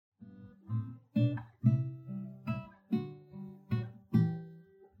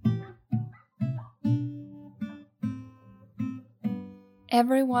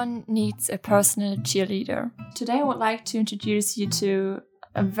Everyone needs a personal cheerleader. Today I would like to introduce you to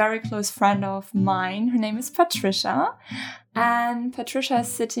a very close friend of mine. Her name is Patricia. And Patricia is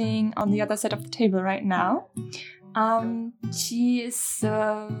sitting on the other side of the table right now. She is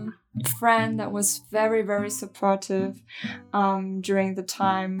a friend that was very, very supportive during the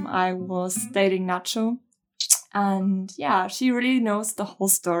time I was dating Nacho. And yeah, she really knows the whole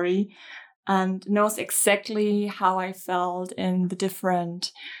story and knows exactly how I felt in the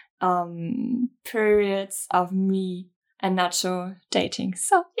different periods of me and Nacho dating.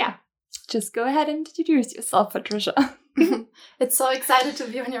 So yeah, just go ahead and introduce yourself, Patricia. It's so excited to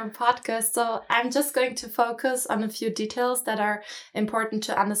be on your podcast. So I'm just going to focus on a few details that are important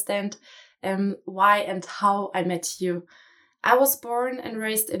to understand why and how I met you. I was born and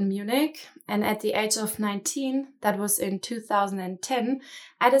raised in Munich, and at the age of 19, that was in 2010,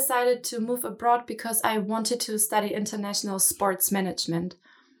 I decided to move abroad because I wanted to study international sports management.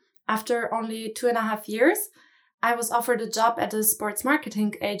 After only 2.5 years, I was offered a job at a sports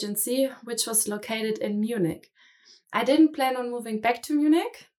marketing agency, which was located in Munich. I didn't plan on moving back to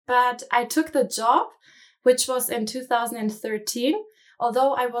Munich, but I took the job, which was in 2013,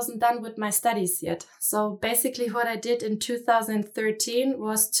 although I wasn't done with my studies yet. So basically what I did in 2013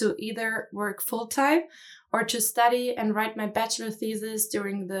 was to either work full-time or to study and write my bachelor thesis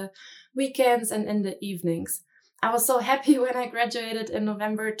during the weekends and in the evenings. I was so happy when I graduated in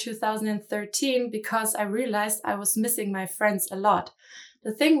November 2013 because I realized I was missing my friends a lot.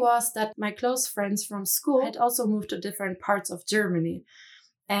 The thing was that my close friends from school had also moved to different parts of Germany.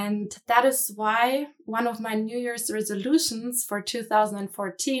 And that is why one of my New Year's resolutions for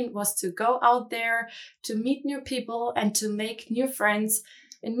 2014 was to go out there, to meet new people and to make new friends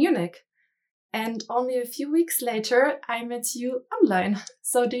in Munich. And only a few weeks later, I met you online.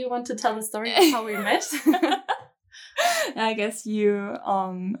 So do you want to tell the story of how we met? I guess you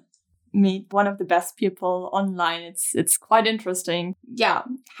meet one of the best people online. It's quite interesting. Yeah,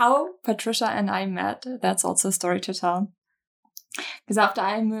 how Patricia and I met, that's also a story to tell. Because after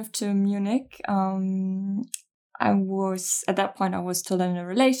I moved to Munich, I was still in a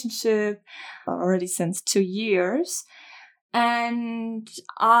relationship already since 2 years. And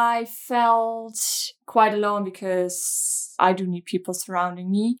I felt quite alone because I do need people surrounding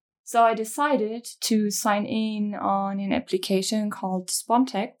me. So I decided to sign in on an application called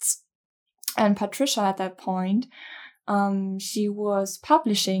Spontex. And Patricia at that point, she was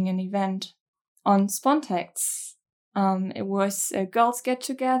publishing an event on Spontex. It was a girls get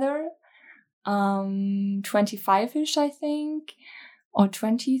together, 25-ish, I think, or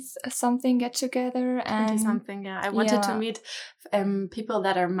 20 something get together. 20 something, yeah. I wanted to meet people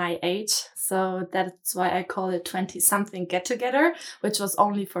that are my age, so that's why I call it 20 something get together, which was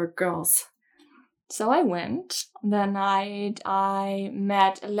only for girls. So I went. That night I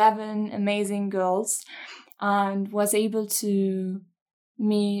met 11 amazing girls and was able to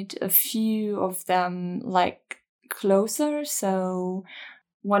meet a few of them like closer. So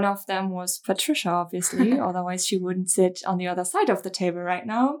one of them was Patricia, obviously, otherwise she wouldn't sit on the other side of the table right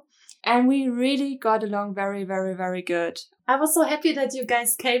now. And we really got along very, very, very good. I was so happy that you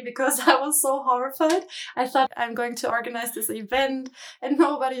guys came because I was so horrified. I thought I'm going to organize this event and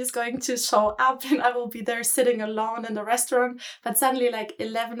nobody is going to show up and I will be there sitting alone in the restaurant. But suddenly like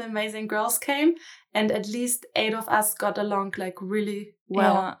 11 amazing girls came and at least 8 of us got along like really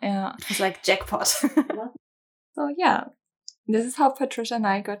well. Yeah. It was like jackpot. So yeah, this is how Patricia and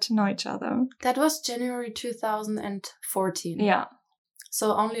I got to know each other. That was January 2014. Yeah.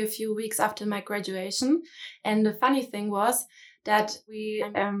 So only a few weeks after my graduation. And the funny thing was that we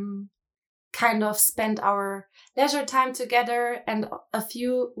kind of spent our leisure time together. And a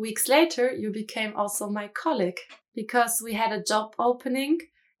few weeks later, you became also my colleague because we had a job opening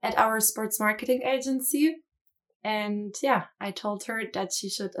at our sports marketing agency. And yeah, I told her that she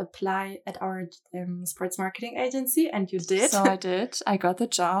should apply at our sports marketing agency. And you did. So I did. I got the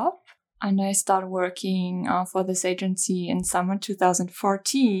job. And I started working for this agency in summer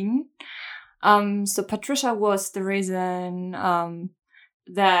 2014. So Patricia was the reason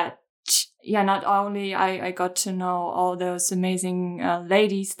that, not only I got to know all those amazing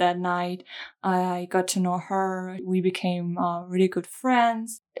ladies that night, I got to know her. We became really good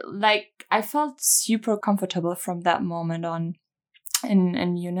friends. Like, I felt super comfortable from that moment on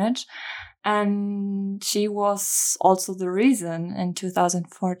in Munich. And she was also the reason in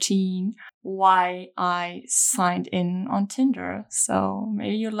 2014 why I signed in on Tinder. So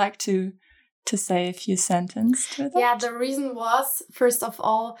maybe you'd like to say a few sentences to that? Yeah, the reason was, first of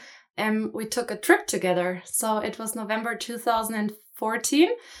all, we took a trip together. So it was November 2014.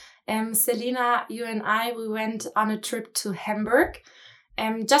 Selina, you and I, we went on a trip to Hamburg.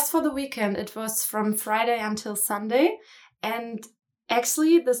 just for the weekend. It was from Friday until Sunday. And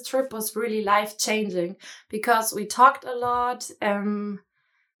actually, this trip was really life-changing because we talked a lot. I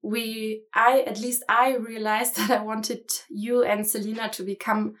realized that I wanted you and Selina to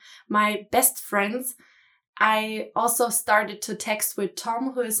become my best friends. I also started to text with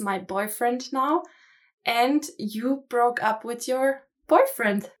Tom, who is my boyfriend now. And you broke up with your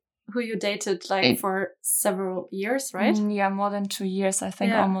boyfriend, who you dated for several years, right? Yeah, more than 2 years, I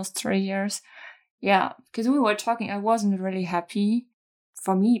think, almost 3 years. Yeah, because we were talking, I wasn't really happy.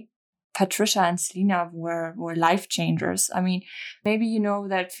 For me, Patricia and Selina were life changers. I mean, maybe you know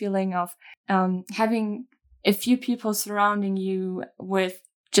that feeling of having a few people surrounding you with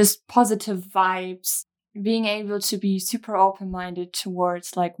just positive vibes, being able to be super open-minded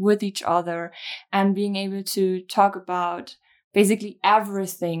towards with each other, and being able to talk about basically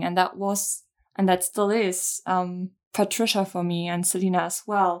everything. And that still is Patricia for me, and Selina as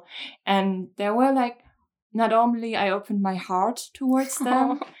well. And they were not only I opened my heart towards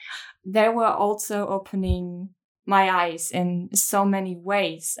them, they were also opening my eyes in so many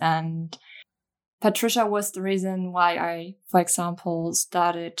ways. And Patricia was the reason why I, for example,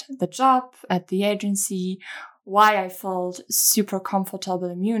 started the job at the agency, why I felt super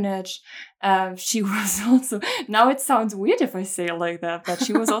comfortable in Munich. She was also, now it sounds weird if I say it like that, but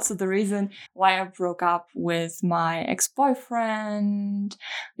she was also the reason why I broke up with my ex-boyfriend,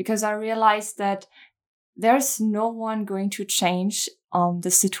 because I realized that there's no one going to change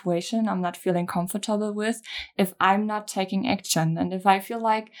the situation I'm not feeling comfortable with if I'm not taking action. And if I feel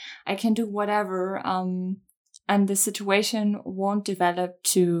like I can do whatever, and the situation won't develop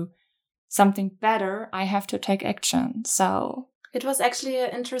to something better, I have to take action. So it was actually an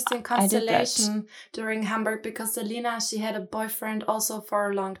interesting constellation during Hamburg, because Selina, she had a boyfriend also for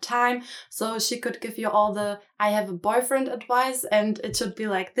a long time. So she could give you all the I have a boyfriend advice, and it should be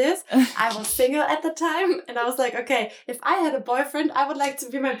like this. I was single at the time, and I was like, okay, if I had a boyfriend, I would like to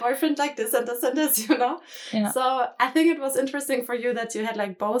be my boyfriend like this and this and this, you know? Yeah. So I think it was interesting for you that you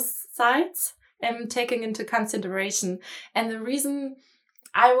had both sides taking into consideration. And the reason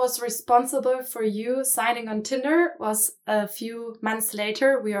I was responsible for you signing on Tinder was a few months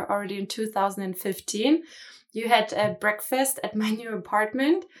later. We are already in 2015. You had a breakfast at my new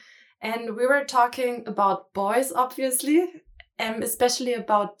apartment, and we were talking about boys, obviously, especially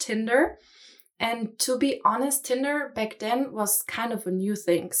about Tinder. And to be honest, Tinder back then was kind of a new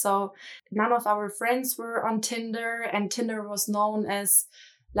thing. So none of our friends were on Tinder, and Tinder was known as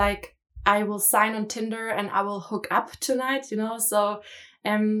I will sign on Tinder and I will hook up tonight, you know? So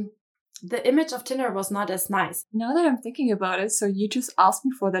the image of Tinder was not as nice. Now that I'm thinking about it, so you just asked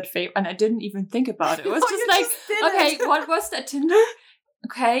me for that favor and I didn't even think about it. It was okay, what was that Tinder?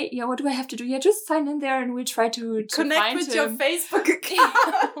 Okay, yeah, what do I have to do? Yeah, just sign in there and we try to connect find with him. Your Facebook account.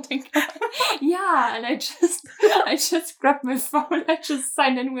 Oh my God. Yeah, and I just grabbed my phone. I just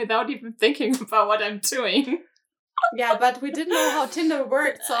signed in without even thinking about what I'm doing. Yeah, but we didn't know how Tinder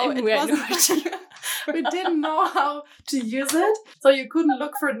worked, so it wasn't. We didn't know how to use it, so you couldn't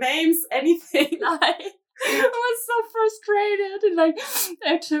look for names, anything. I was so frustrated. And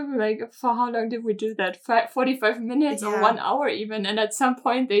it took for how long did we do that? 45 minutes or 1 hour even. And at some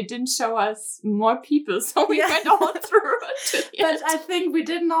point they didn't show us more people. So we went all through it. But I think we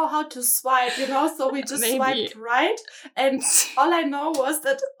didn't know how to swipe, you know, so we just swiped right. And all I know was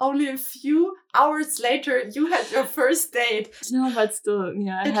that only a few hours later you had your first date. No, but still,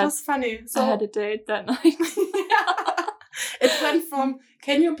 yeah. It was funny. So I had a date that night. It went from,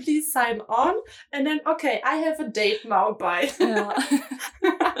 can you please sign on? And then, okay, I have a date now, bye. Yeah.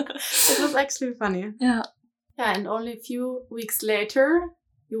 It was actually funny. Yeah. Yeah, and only a few weeks later,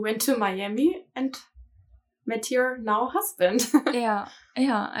 you went to Miami and met your now husband. Yeah.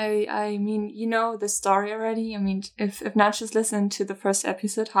 I mean, you know the story already. I mean, if not, just listen to the first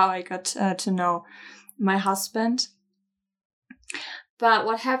episode, how I got to know my husband. But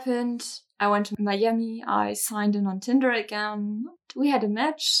what happened, I went to Miami, I signed in on Tinder again, we had a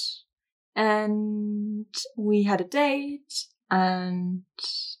match, and we had a date, and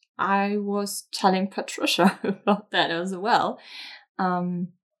I was telling Patricia about that as well.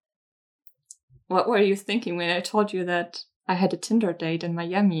 What were you thinking when I told you that I had a Tinder date in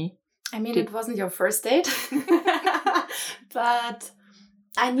Miami? I mean, it wasn't your first date, but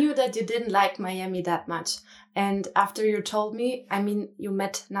I knew that you didn't like Miami that much. And after you told me, I mean, you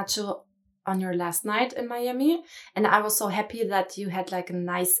met Nacho on your last night in Miami, and I was so happy that you had a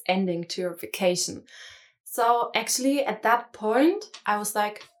nice ending to your vacation. So actually at that point, I was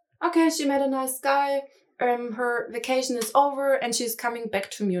like, okay, she met a nice guy. Her vacation is over and she's coming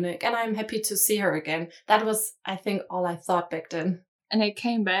back to Munich and I'm happy to see her again. That was, I think, all I thought back then. and I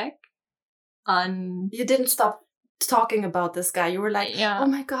came back. And you didn't stop talking about this guy. You were like, yeah. oh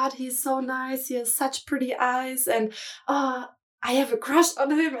my God, he's so nice. He has such pretty eyes. And I have a crush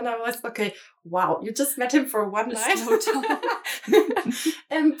on him. And I was, okay, wow, you just met him for one night.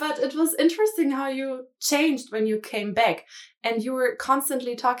 But it was interesting how you changed when you came back. And you were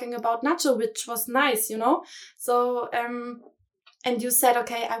constantly talking about Nacho, which was nice, you know? So, and you said,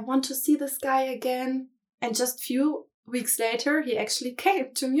 okay, I want to see this guy again. And just few weeks later, he actually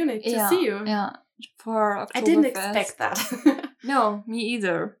came to Munich to see you. Yeah, for Oktoberfest. I didn't expect that. No, me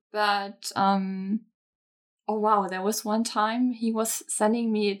either. But, oh wow, there was one time he was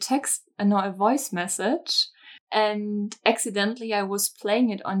sending me a voice message. And accidentally I was playing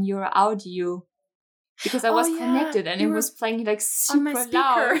it on your audio. Because I was connected and it was playing like super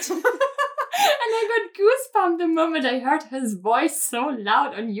loud. And I got goosebumps the moment I heard his voice so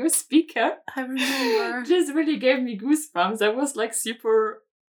loud on your speaker. I remember. This really gave me goosebumps. I was like super,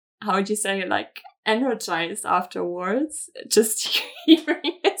 how would you say, like energized afterwards. Just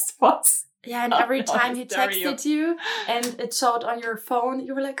hearing his voice. Yeah, and every time he texted you and it showed on your phone,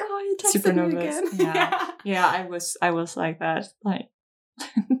 you were like, oh, he texted me again. Yeah, I was like that. Like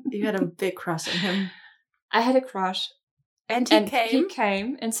you had a big crush on him. I had a crush. And he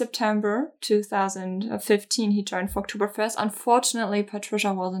came in September 2015. He joined for Oktoberfest. Unfortunately,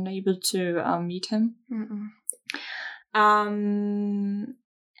 Patricia wasn't able to meet him. And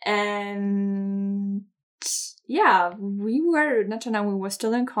yeah, Nacho and we were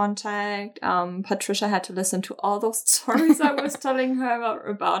still in contact. Patricia had to listen to all those stories I was telling her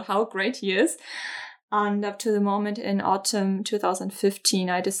about how great he is. And up to the moment in autumn 2015,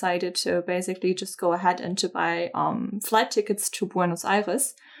 I decided to basically just go ahead and to buy flight tickets to Buenos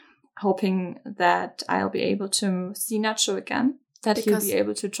Aires, hoping that I'll be able to see Nacho again, that he'll be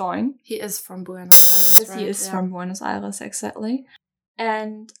able to join. He is from Buenos Aires, right? He is from Buenos Aires, exactly.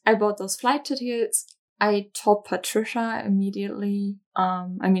 And I bought those flight tickets. I told Patricia immediately.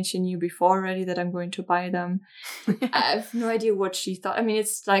 She knew before already that I'm going to buy them. I have no idea what she thought. I mean,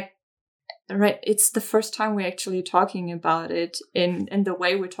 it's like, right, it's the first time we're actually talking about it in the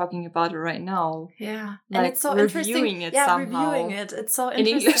way we're talking about it right now. Yeah. Like, and it's so interesting. Reviewing it. It's so interesting. In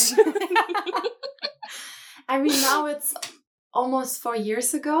English. I mean, now it's almost 4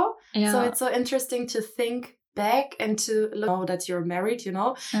 years ago. Yeah. So it's so interesting to think back and to know that you're married, you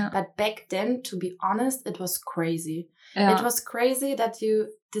know. Yeah. But back then, to be honest, it was crazy. Yeah. It was crazy that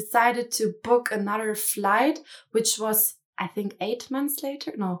you decided to book another flight, which was, I think, 6 months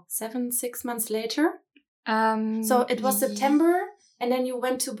later. So it was September, and then you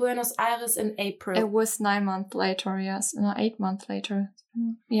went to Buenos Aires in April. It was 9 months later, yes. No, 8 months later.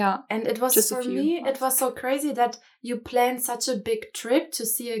 Yeah. And it was, just for me, it was so crazy that you planned such a big trip to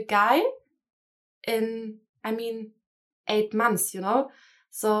see a guy in, 8 months, you know?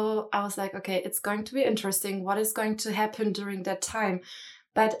 So I was like, okay, it's going to be interesting. What is going to happen during that time?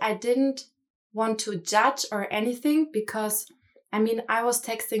 But I didn't want to judge or anything because, I was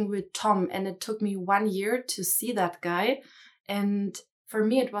texting with Tom and it took me 1 year to see that guy. And for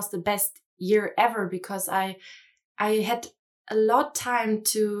me, it was the best year ever because I had a lot time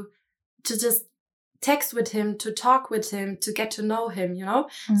to just text with him, to talk with him, to get to know him, you know?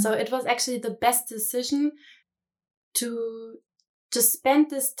 Mm-hmm. So it was actually the best decision to just spend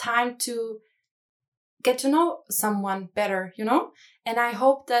this time to get to know someone better, you know? And I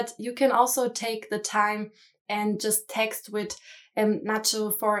hope that you can also take the time and just text with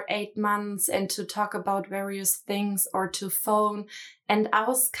Nacho for 8 months and to talk about various things or to phone. And I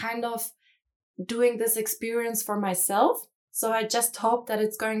was kind of doing this experience for myself. So I just hope that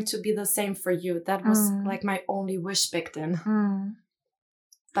it's going to be the same for you. That was like my only wish back then.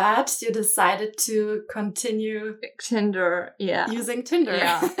 But you decided to continue Tinder, using Tinder.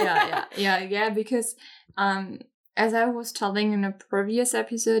 Yeah, because as I was telling in a previous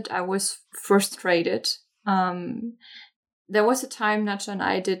episode, I was frustrated. There was a time Nacho and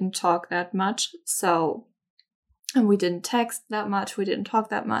I didn't talk that much, and we didn't text that much, we didn't talk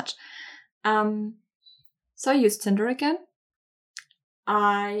that much. So I used Tinder again.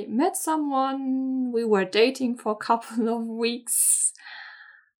 I met someone, we were dating for a couple of weeks.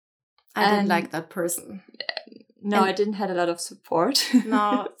 I didn't like that person. No, I didn't have a lot of support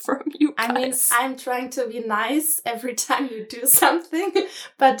from you guys. I'm trying to be nice every time you do something.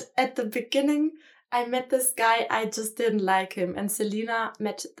 But at the beginning, I met this guy. I just didn't like him. And Selina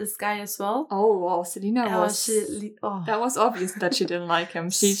met this guy as well. Oh, wow. Selina was... That was obvious that she didn't like him.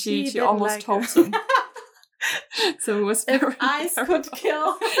 She almost told him. So it was very... eyes could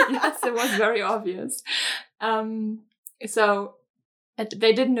kill. Yes, it was very obvious.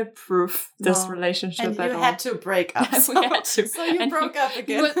 They didn't approve this No. relationship And at you all. had to break up. We had to. So you And broke up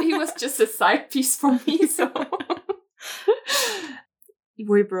again. He was just a side piece for me, so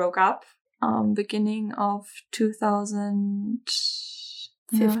we broke up beginning of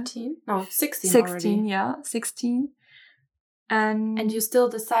 2015. No, 16 16, already. yeah, 16. And you still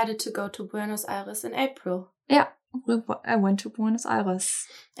decided to go to Buenos Aires in April. Yeah, I went to Buenos Aires.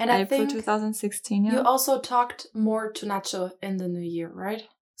 And I April think 2016, yeah. you also talked more to Nacho in the new year, right?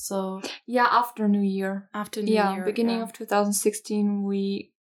 So yeah, after New Year. After New Year. Beginning of 2016,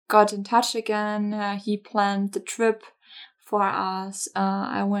 we got in touch again. He planned the trip for us.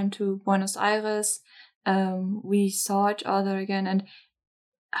 I went to Buenos Aires. We saw each other again, and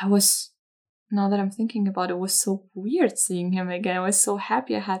now that I'm thinking about it, was so weird seeing him again. I was so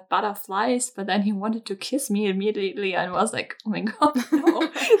happy. I had butterflies, but then he wanted to kiss me immediately, and I was like, oh my god, no.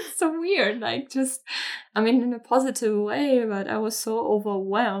 It's so weird. Like, just, I mean, in a positive way, but I was so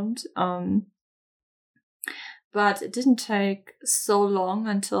overwhelmed. But it didn't take so long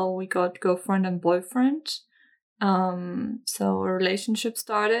until we got girlfriend and boyfriend. So a relationship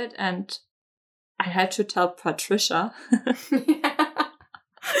started, and I had to tell Patricia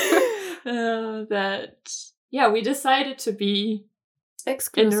that we decided to be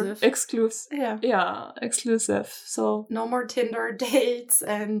exclusive. Exclusive. So no more Tinder dates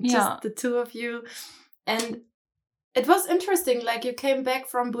and just the two of you. And it was interesting. Like, you came back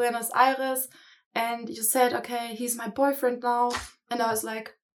from Buenos Aires and you said, okay, he's my boyfriend now. And I was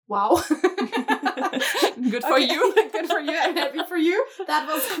like, wow. Good for you. Good for you. I'm happy for you. That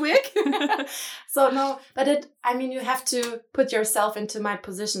was quick. So no, but you have to put yourself into my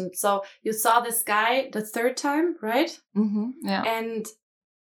position. So you saw this guy the third time, right? Mm-hmm. Yeah. And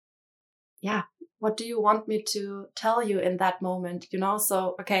what do you want me to tell you in that moment?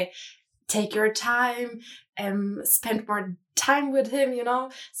 So, okay, take your time and spend more time with him,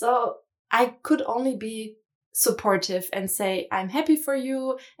 So I could only be supportive and say, I'm happy for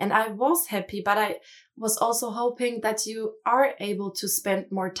you. And I was happy, but I was also hoping that you are able to spend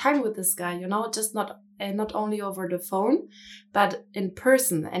more time with this guy, just not only over the phone, but in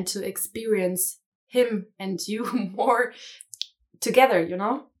person, and to experience him and you more together,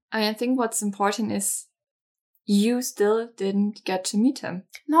 I think what's important is you still didn't get to meet him.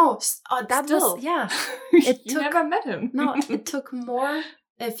 No, You never met him. No, it took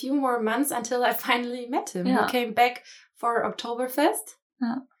a few more months until I finally met him. Yeah. He came back for Oktoberfest.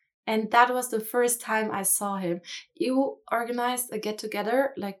 Yeah. And that was the first time I saw him. You organized a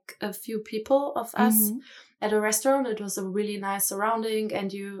get-together, like a few people of us at a restaurant. It was a really nice surrounding,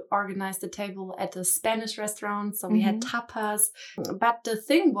 and you organized the table at a Spanish restaurant. So we had tapas. But the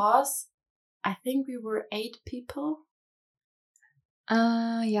thing was, I think we were 8 people.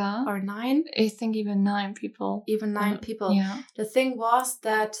 Yeah. Or 9. I think even 9 people. Even 9 people. Yeah. The thing was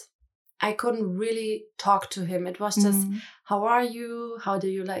that I couldn't really talk to him. It was just, how are you? How do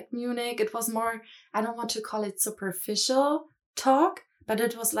you like Munich? It was more, I don't want to call it superficial talk, but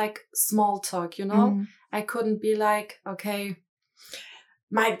it was like small talk, I couldn't be like, okay,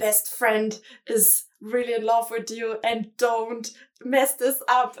 my best friend is really in love with you and don't mess this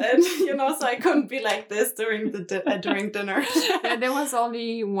up. And, so I couldn't be like this during dinner. Yeah, there was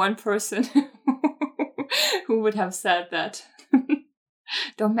only one person who would have said that.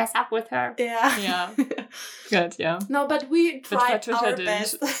 Don't mess up with her. Yeah. Yeah. Good, yeah. No, but we tried our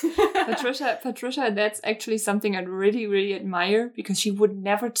best. Patricia, that's actually something I really, really admire, because she would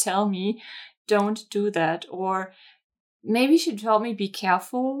never tell me, don't do that. Or maybe she told me, be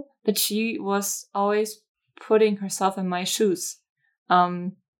careful, but she was always putting herself in my shoes.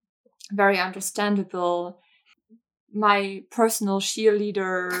 Very understandable. My personal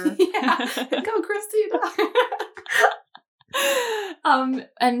cheerleader. Yeah. Go, Christina.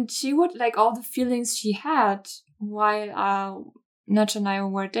 And she would, like, all the feelings she had while Nacho and I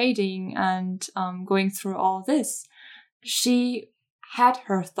were dating and going through all this. She had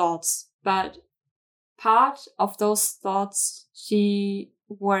her thoughts, but part of those thoughts she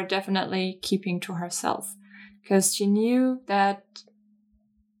were definitely keeping to herself, because she knew that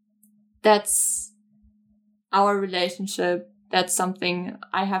that's our relationship. That's something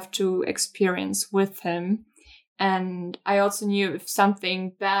I have to experience with him. And I also knew if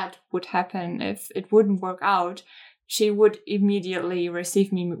something bad would happen, if it wouldn't work out, she would immediately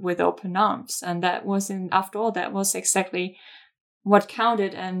receive me with open arms. And that after all, that was exactly what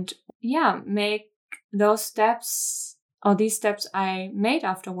counted. And make those steps, or these steps I made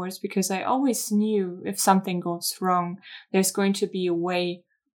afterwards, because I always knew if something goes wrong, there's going to be a way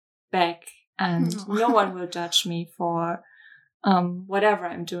back, and no one will judge me for whatever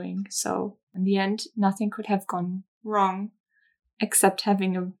I'm doing. So in the end, nothing could have gone wrong. except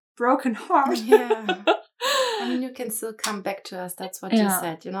having a broken heart. Yeah. I mean, you can still come back to us. That's what you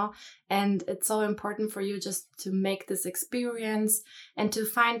said, you know? And it's so important for you just to make this experience and to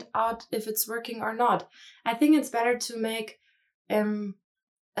find out if it's working or not. I think it's better to make a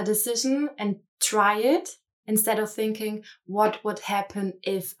decision and try it instead of thinking, what would happen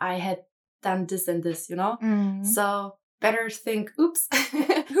if I had done this and this, you know? So better think, oops,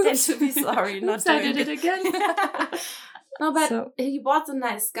 than to be sorry. Oops, I did it again. No, but he was a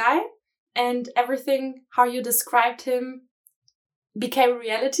nice guy. And everything, how you described him, became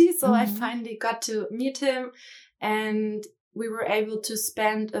reality. So I finally got to meet him. And we were able to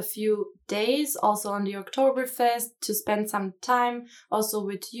spend a few days also on the Oktoberfest, to spend some time also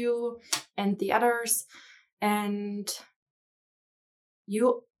with you and the others. And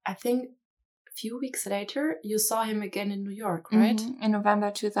you, I think, a few weeks later, you saw him again in New York, right? In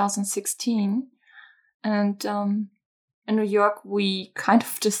November 2016. And in New York, we kind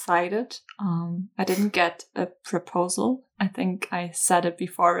of decided. I didn't get a proposal. I think I said it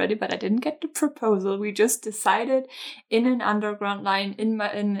before already, but I didn't get the proposal. We just decided in an underground line in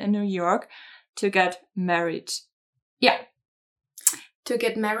New York to get married. Yeah. To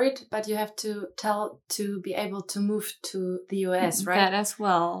get married, but you have to be able to move to the US, right? That as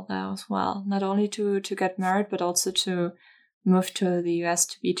well. Not only to get married, but also to move to the US,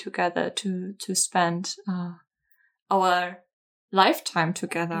 to be together, to spend our lifetime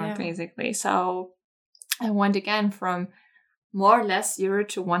together, basically. So I went again from more or less 0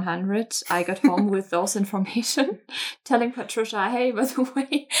 to 100. I got home with those information, telling Patricia, hey, by the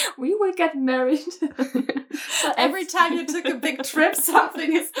way, we will get married. So every time you took a big trip,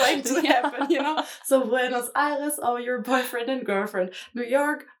 something is going to happen, you know? So Buenos Aires, oh, your boyfriend and girlfriend. New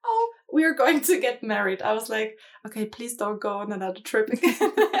York, oh, we're going to get married. I was like, okay, please don't go on another trip again.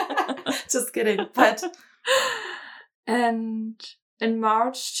 Just kidding. But... And in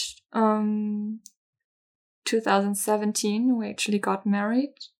March 2017, we actually got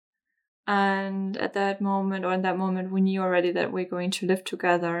married. And in that moment, we knew already that we're going to live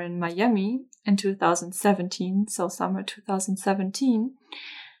together in Miami in 2017, so summer 2017.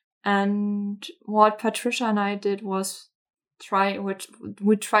 And what Patricia and I did was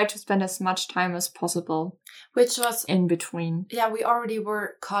we tried to spend as much time as possible. Which was... in between. Yeah, we already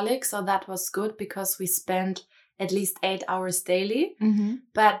were colleagues, so that was good because we spent at least 8 hours daily.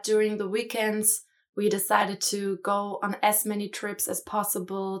 But during the weekends, we decided to go on as many trips as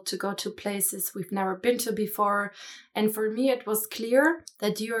possible, to go to places we've never been to before. And for me, it was clear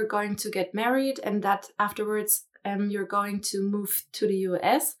that you are going to get married and that afterwards you're going to move to the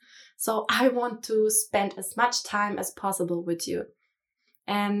US. So I want to spend as much time as possible with you.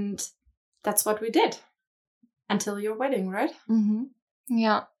 And that's what we did until your wedding, right?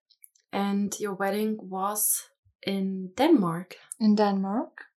 Yeah. And your wedding was in Denmark. In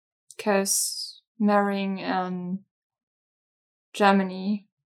Denmark, because marrying in Germany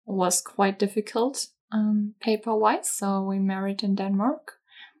was quite difficult paper-wise, so we married in Denmark.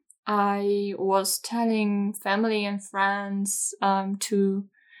 I was telling family and friends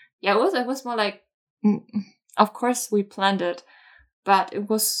it was more like, of course we planned it, but it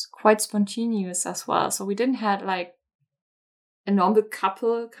was quite spontaneous as well. So we didn't have like a normal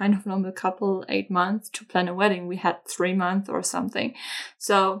couple, 8 months to plan a wedding. We had 3 months or something.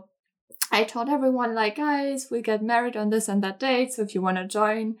 So I told everyone, like, guys, we get married on this and that date. So if you want to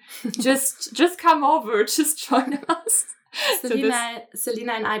join, just come over, just join us.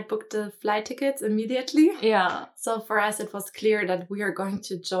 Selina and I booked the flight tickets immediately. Yeah. So for us, it was clear that we are going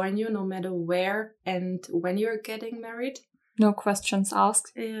to join you no matter where and when you're getting married. No questions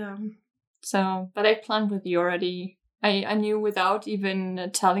asked. Yeah. So, but I planned with you already. I knew without even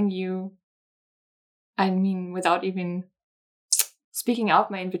telling you, without even speaking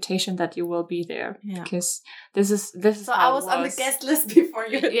out my invitation that you will be there. Yeah. Because this is so I was on the guest list before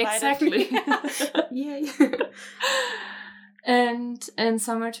you invited exactly. me. Yay. And in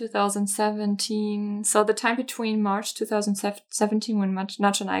summer 2017, so the time between March 2017 when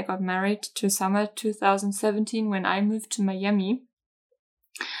Nach and I got married to summer 2017 when I moved to Miami,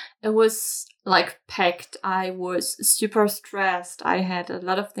 it was like packed. I was super stressed. I had a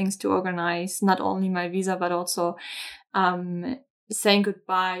lot of things to organize, not only my visa, but also saying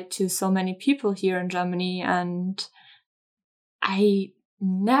goodbye to so many people here in Germany. And I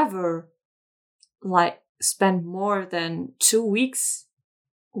never spent more than 2 weeks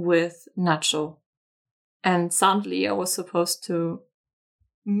with Nacho. And suddenly I was supposed to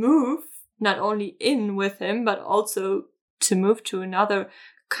move not only in with him, but also to move to another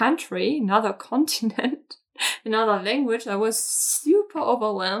country, another continent, another language. I was super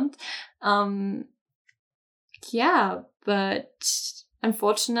overwhelmed. But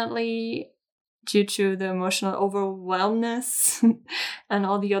unfortunately, due to the emotional overwhelmness and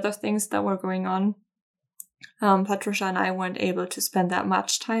all the other things that were going on, Patricia and I weren't able to spend that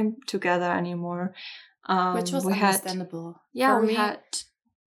much time together anymore. Which was understandable.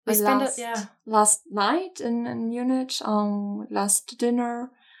 We spent it last night in Munich, last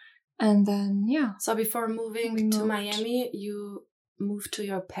dinner, and then So before moving to Miami, you moved to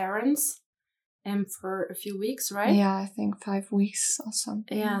your parents, for a few weeks, right? Yeah, I think 5 weeks or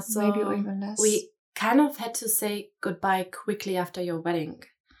something. Yeah, so maybe even less. We kind of had to say goodbye quickly after your wedding.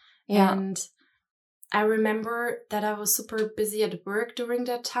 Yeah. And I remember that I was super busy at work during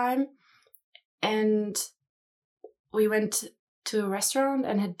that time, and we went to a restaurant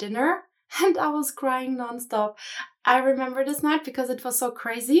and had dinner, and I was crying nonstop. I remember this night because it was so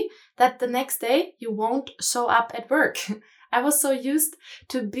crazy that the next day you won't show up at work. I was so used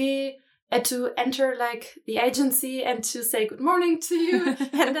to to enter like the agency and to say good morning to you.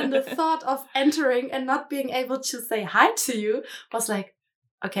 And then the thought of entering and not being able to say hi to you was like,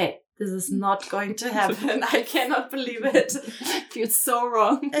 okay, this is not going to happen. I cannot believe it. It feels so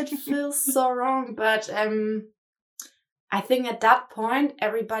wrong. It feels so wrong. But I think at that point,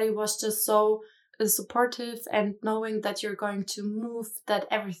 everybody was just so supportive, and knowing that you're going to move, that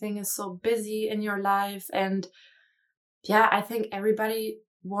everything is so busy in your life. And yeah, I think everybody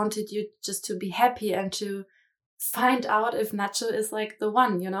wanted you just to be happy and to find out if Nacho is like the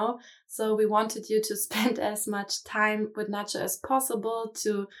one, you know? So we wanted you to spend as much time with Nacho as possible,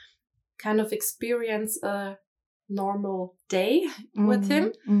 to kind of experience a normal day with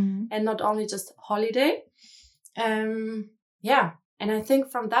him, and not only just holiday. Yeah. And I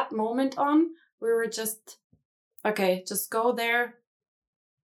think from that moment on, we were just, okay, just go there,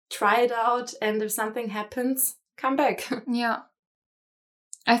 try it out, and if something happens, come back. Yeah.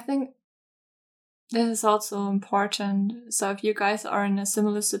 I think this is also important. So if you guys are in a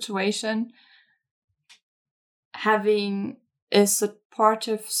similar situation, having a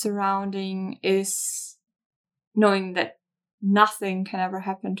supportive surrounding is knowing that nothing can ever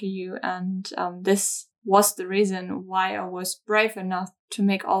happen to you. And this was the reason why I was brave enough to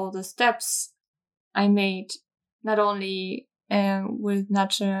make all the steps I made, not only with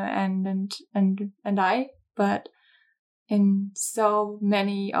Nacho and I, but in so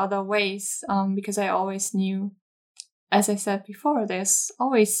many other ways, because I always knew, as I said before, there's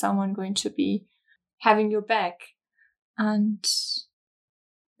always someone going to be having your back. And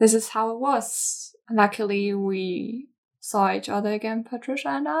this is how it was. Luckily, we saw each other again, Patricia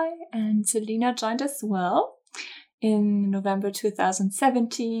and I, and Selina joined as well in November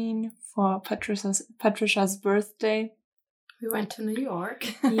 2017 for Patricia's birthday. We went to New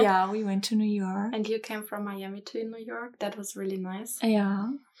York. Yeah, we went to New York. And you came from Miami to New York. That was really nice. Yeah.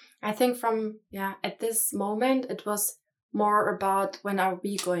 I think at this moment, it was more about when are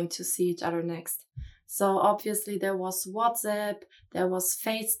we going to see each other next. So obviously there was WhatsApp, there was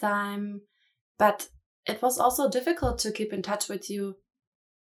FaceTime, but it was also difficult to keep in touch with you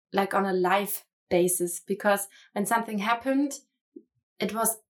like on a live basis, because when something happened, it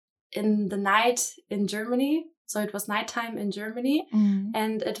was in the night in Germany. So it was nighttime in Germany,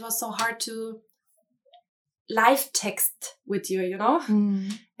 and it was so hard to live text with you, you know?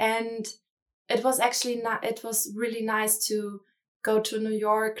 And it was actually it was really nice to go to New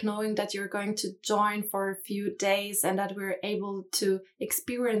York knowing that you're going to join for a few days, and that we're able to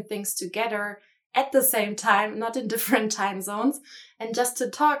experience things together at the same time, not in different time zones, and just to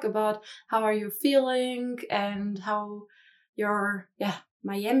talk about how are you feeling and how your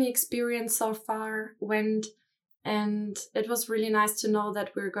Miami experience so far went. And it was really nice to know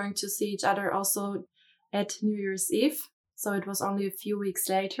that we're going to see each other also at New Year's Eve. So it was only a few weeks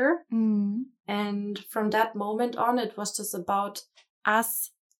later. And from that moment on, it was just about us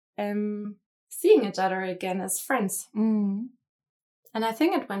seeing each other again as friends. And I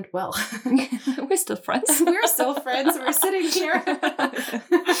think it went well. We're still friends. We're still friends. We're sitting here.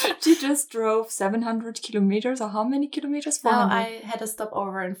 She just drove 700 kilometers, or how many kilometers? 400? No, I had a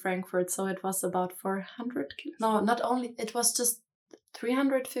stopover in Frankfurt, so it was about 400. No, not only. It was just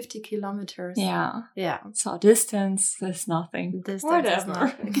 350 kilometers. Yeah. Yeah. So distance is nothing. Distance is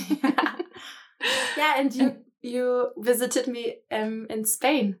nothing. Yeah, and you visited me in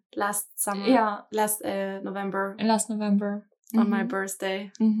Spain last summer. Yeah. Last November. Last November. On my birthday.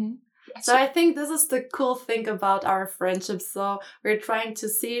 So I think this is the cool thing about our friendship. So we're trying to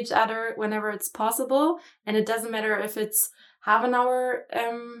see each other whenever it's possible. And it doesn't matter if it's half an hour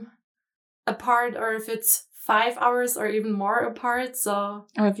apart, or if it's 5 hours or even more apart. So,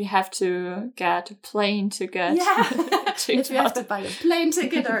 or if you have to get a plane to get if you have to buy a plane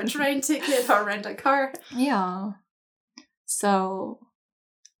ticket or a train ticket or rent a car. Yeah. So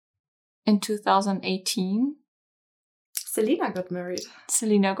in 2018, Selina got married.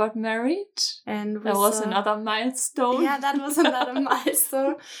 And that was another milestone. Yeah, that was another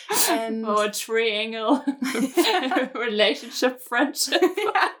milestone. And our triangle relationship, friendship.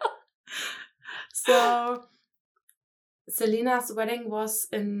 Yeah. So Selina's wedding was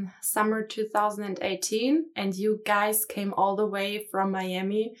in summer 2018, and you guys came all the way from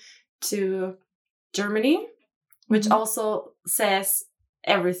Miami to Germany, which also says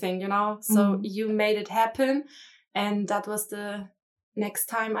everything, you know? So you made it happen, and that was the next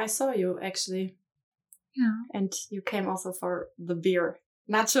time I saw you, actually. Yeah. And you came also for the beer.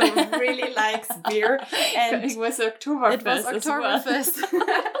 Nacho really likes beer. And it was Oktoberfest.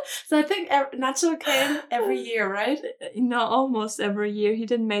 So I think Nacho came every year, right? No, almost every year. He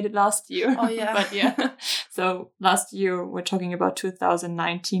didn't make it last year. Oh, yeah. But yeah. So last year, we're talking about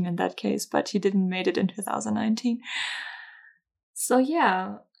 2019 in that case, but he didn't make it in 2019. So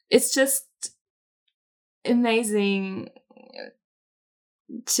yeah, it's just amazing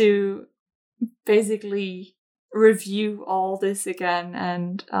to basically review all this again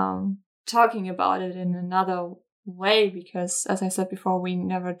and talking about it in another way, because as I said before, we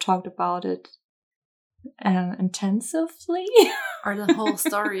never talked about it intensively. Or the whole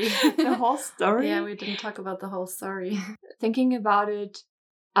story. The whole story? Yeah, we didn't talk about the whole story. Thinking about it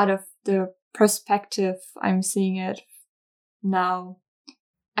out of the perspective I'm seeing it now,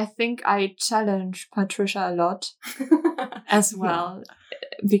 I think I challenge Patricia a lot as well.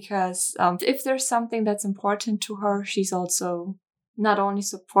 Because if there's something that's important to her, she's also not only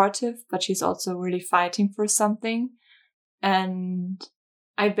supportive, but she's also really fighting for something. And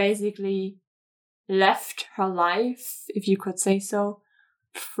I basically left her life, if you could say so,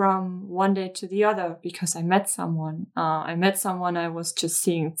 from one day to the other because I met someone. I was just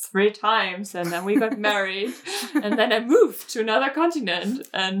seeing 3 times, and then we got married, and then I moved to another continent.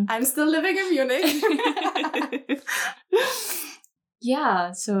 And I'm still living in Munich.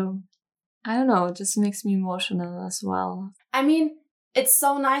 Yeah, so I don't know, it just makes me emotional as well. I mean, it's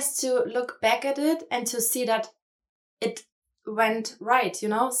so nice to look back at it and to see that it went right, you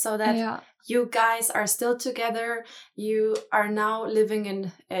know, so that you guys are still together. You are now living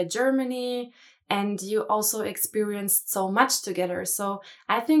in Germany, and you also experienced so much together. So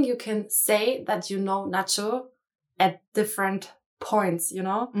I think you can say that you know Nacho at different points, you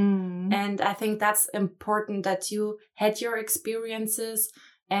know? And I think that's important that you had your experiences.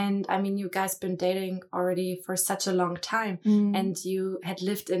 And I mean, you guys been dating already for such a long time, and you had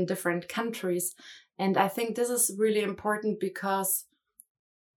lived in different countries. And I think this is really important because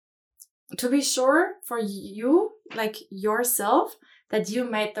to be sure for you, like yourself, that you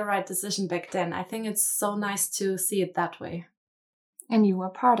made the right decision back then. I think it's so nice to see it that way. And you were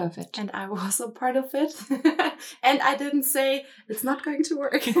part of it. And I was a part of it. And I didn't say, it's not going to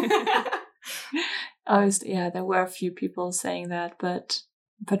work. There were a few people saying that, but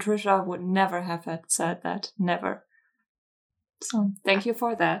Patricia would never have said that. Never. So thank you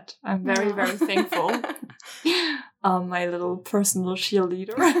for that. I'm very, very thankful. My little personal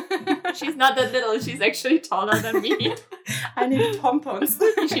cheerleader. She's not that little. She's actually taller than me. I need pompons.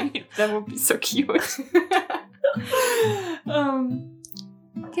 That would be so cute.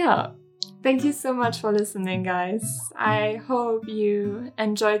 Yeah. Thank you so much for listening, guys. I hope you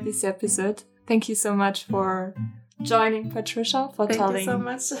enjoyed this episode. Thank you so much for joining, Patricia, for telling. Thank you so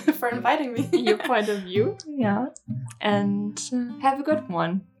much for inviting me. Your point of view. Yeah. And have a good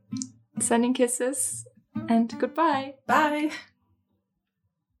one. Sending kisses and goodbye. Bye.